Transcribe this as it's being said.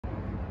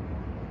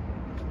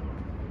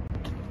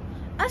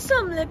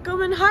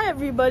Assalamualaikum and hi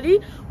everybody,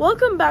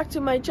 welcome back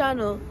to my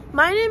channel.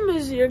 My name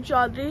is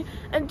Chaudhary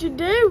and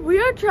today we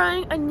are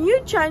trying a new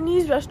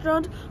Chinese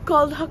restaurant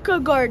called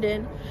Hakka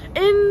Garden.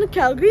 In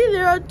Calgary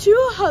there are two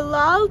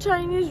halal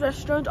Chinese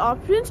restaurant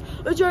options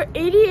which are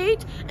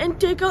 88 and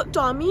Takeout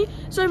Tommy.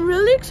 So I'm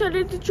really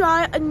excited to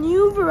try a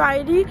new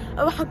variety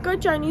of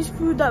Hakka Chinese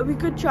food that we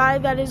could try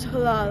that is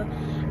halal.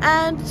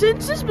 And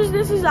since this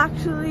business is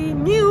actually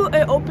new,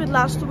 it opened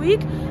last week,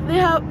 they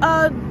have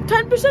a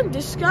 10%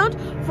 discount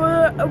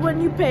for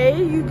when you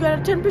pay. You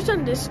get a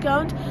 10%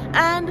 discount,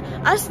 and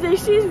us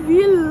Stacy's,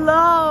 we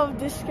love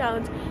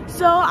discounts.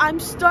 So I'm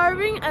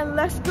starving and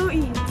let's go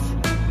eat.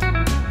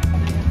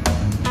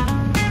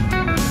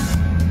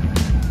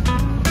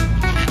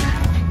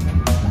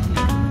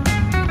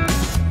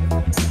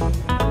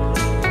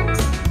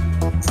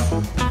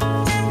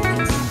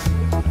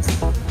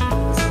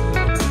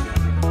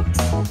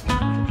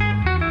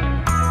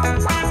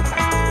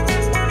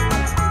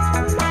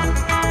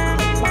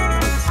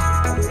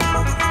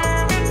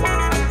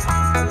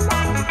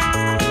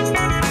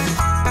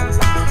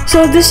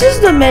 So this is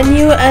the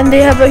menu and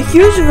they have a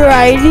huge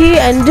variety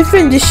and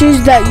different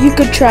dishes that you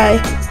could try.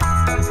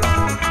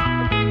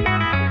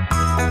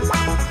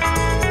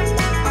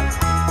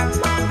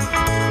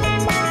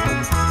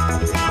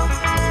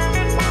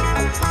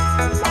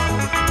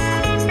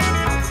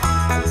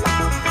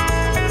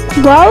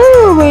 While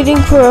we were waiting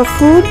for our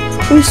food,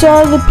 we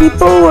saw the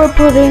people were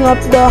putting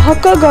up the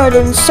Hakka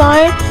Garden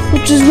sign,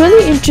 which was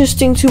really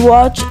interesting to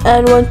watch,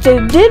 and once they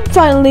did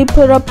finally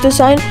put up the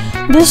sign,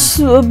 this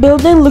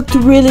building looked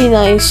really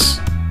nice.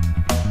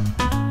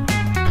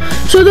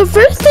 So the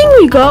first thing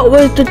we got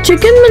was the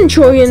chicken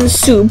Manchurian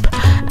soup,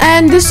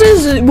 and this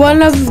is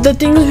one of the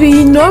things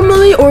we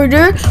normally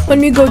order when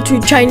we go to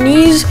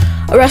Chinese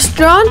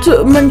restaurant.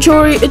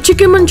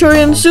 Chicken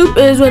Manchurian soup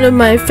is one of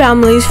my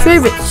family's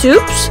favorite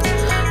soups.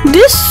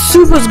 This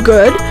soup was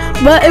good,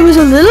 but it was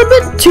a little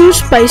bit too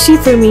spicy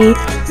for me.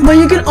 But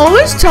you can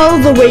always tell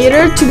the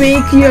waiter to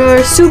make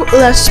your soup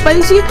less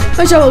spicy,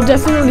 which I will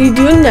definitely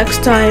do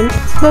next time.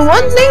 But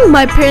one thing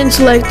my parents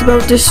liked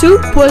about the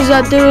soup was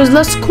that there was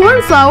less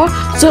corn flour,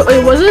 so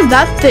it wasn't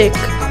that thick.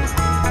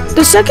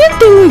 The second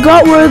thing we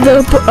got were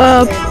the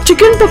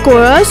chicken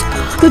pakoras.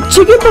 The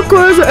chicken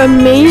pakoras were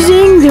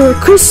amazing. They were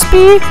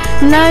crispy,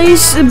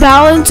 nice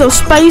balance of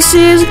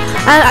spices,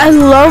 and I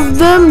loved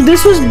them.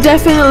 This was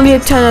definitely a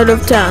 10 out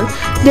of 10.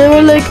 They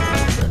were like,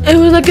 it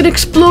was like an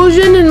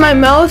explosion in my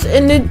mouth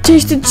and it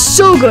tasted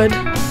so good.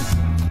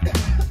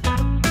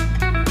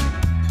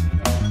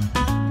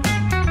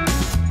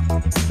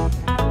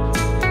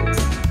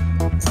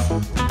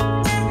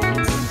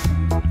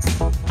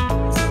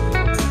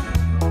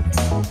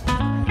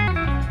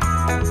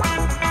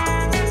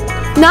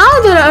 Now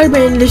that our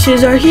main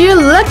dishes are here,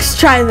 let's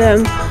try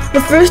them. The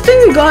first thing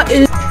we got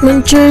is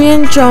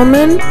Manchurian chow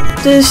mein.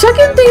 The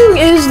second thing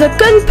is the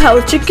kung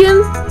pao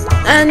chicken.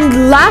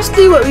 And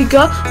lastly what we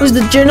got was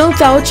the General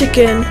Tao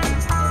chicken.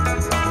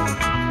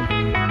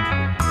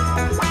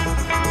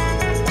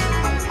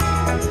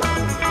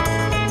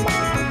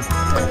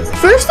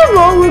 First of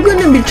all, we're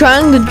going to be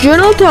trying the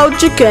General Tao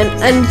chicken,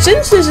 and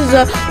since this is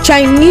a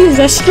Chinese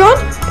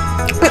restaurant,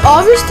 we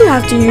obviously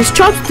have to use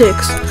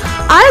chopsticks.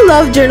 I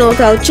love General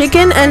Tao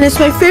chicken and it's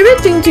my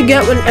favorite thing to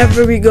get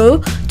whenever we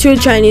go to a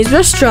Chinese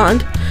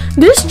restaurant.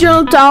 This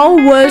General Tao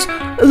was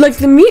like,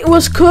 the meat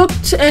was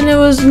cooked and it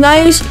was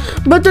nice,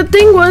 but the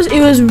thing was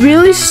it was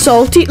really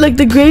salty. Like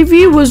the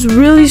gravy was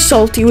really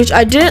salty, which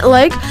I didn't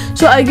like,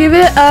 so I give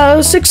it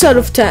a 6 out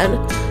of 10.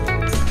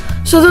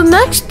 So the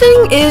next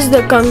thing is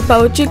the kung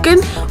pao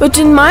chicken, which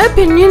in my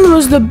opinion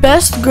was the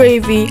best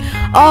gravy.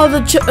 All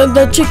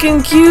the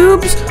chicken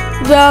cubes,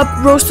 the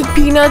roasted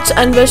peanuts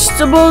and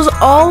vegetables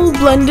all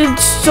blended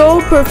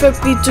so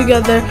perfectly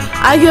together.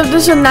 I give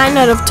this a 9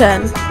 out of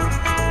 10.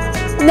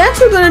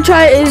 Next we're going to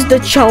try is the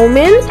chow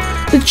mein.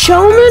 The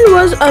chow mein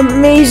was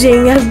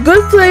amazing. It had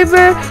good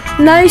flavor,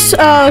 nice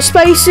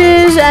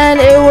spices, and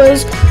it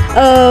was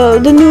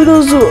the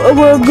noodles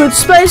were good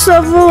spice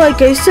level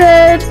like I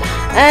said,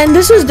 and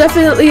this is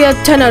definitely a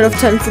 10 out of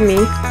 10 for me.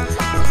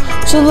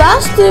 So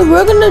lastly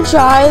we're going to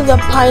try the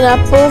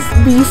pineapple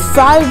beef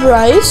fried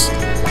rice.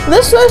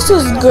 This rice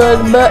was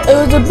good, but it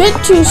was a bit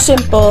too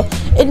simple.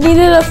 It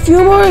needed a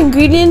few more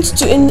ingredients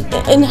to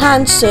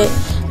enhance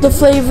the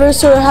flavor,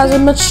 so it has a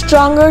much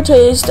stronger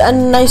taste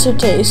and nicer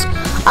taste.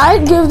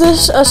 I'd give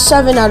this a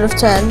 7 out of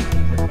 10.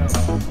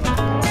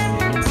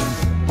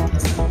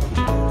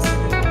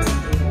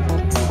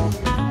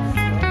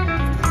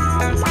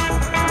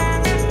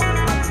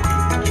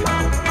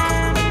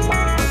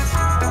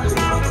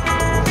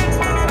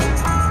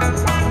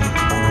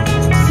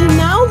 So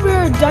now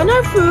we're done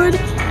our food,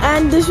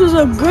 and this was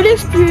a good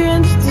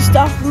experience. The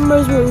staff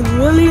members were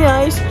really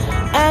nice,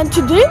 and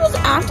today was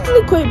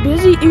actually quite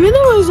busy even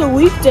though it was a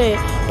weekday.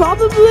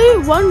 Probably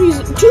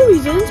two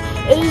reasons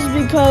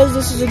is because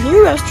this is a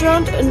new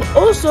restaurant and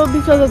also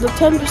because of the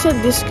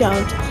 10%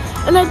 discount.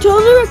 And I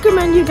totally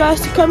recommend you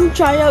guys to come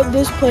try out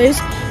this place,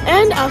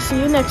 and I'll see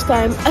you next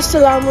time.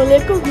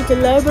 Assalamualaikum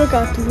warahmatullahi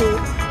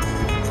wabarakatuh.